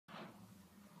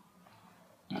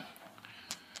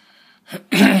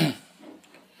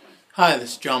Hi,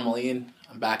 this is John Moline.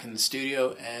 I'm back in the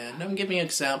studio and I'm giving an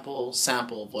sample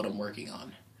of what I'm working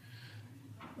on.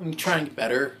 I'm trying to get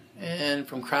better, and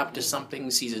From Crap to Something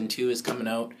Season 2 is coming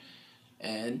out,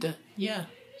 and yeah,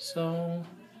 so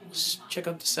let's check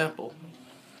out the sample.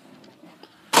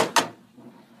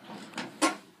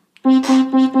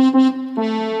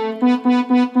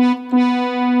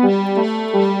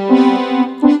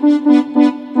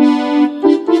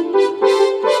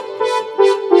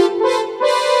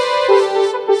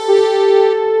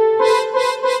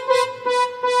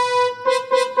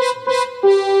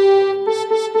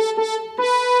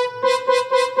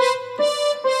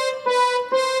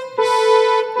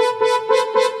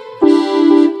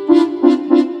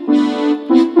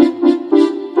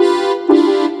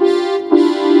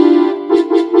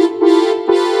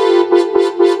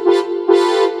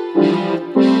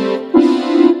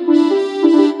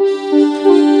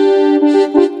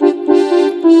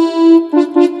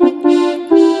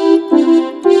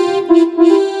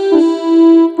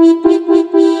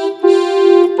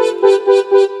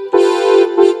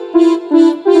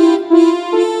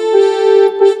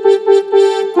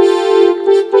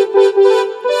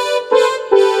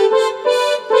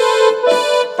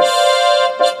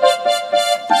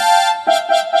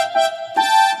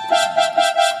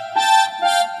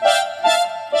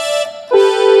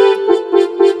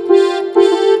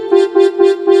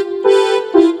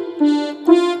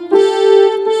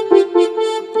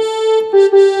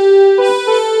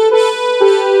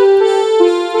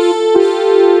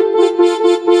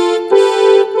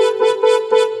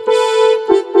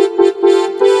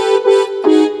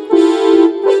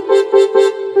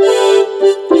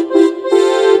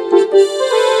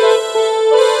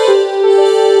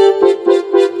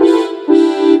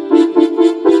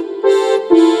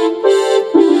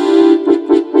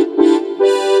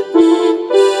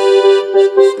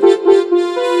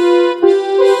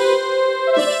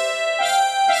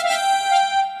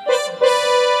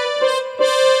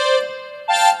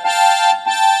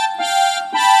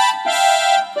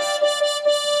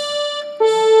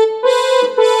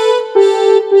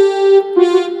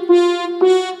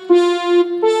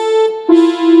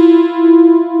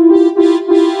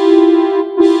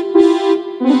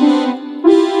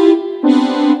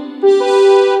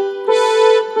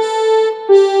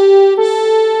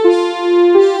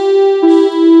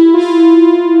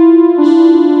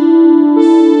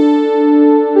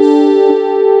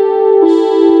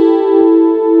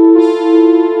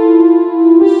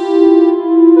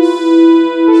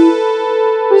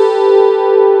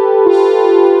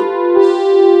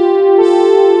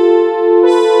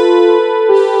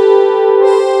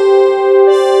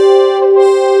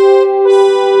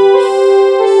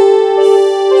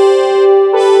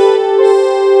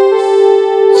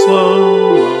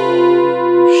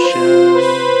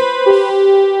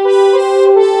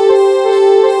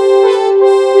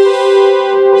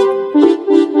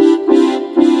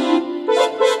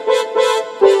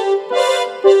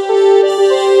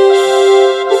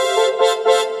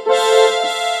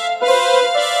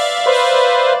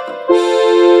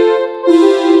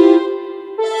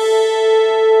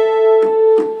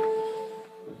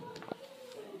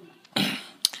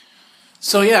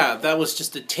 So yeah, that was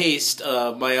just a taste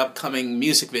of my upcoming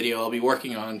music video I'll be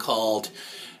working on called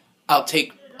I'll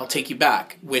Take You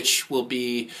Back, which will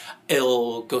be,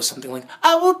 it'll go something like,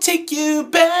 I will take you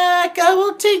back,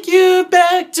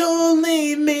 don't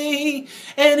leave me,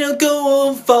 and it'll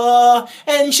go far,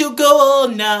 and she'll go all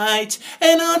night,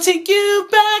 and I'll take you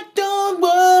back, don't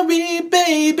worry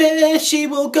baby, she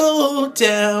will go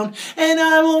down, and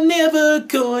I will never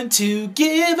going to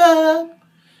give up.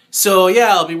 So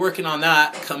yeah, I'll be working on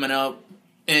that coming out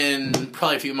in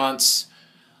probably a few months.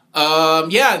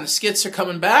 Yeah, and the skits are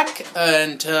coming back,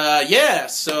 and yeah,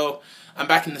 so I'm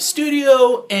back in the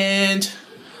studio, and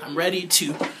I'm ready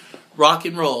to rock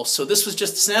and roll. So this was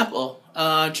just a sample.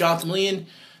 Jonathan Moline,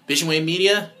 Vision Wave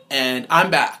Media, and I'm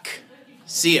back.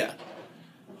 See ya.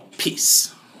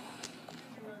 Peace.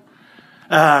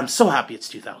 I'm so happy it's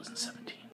 2007.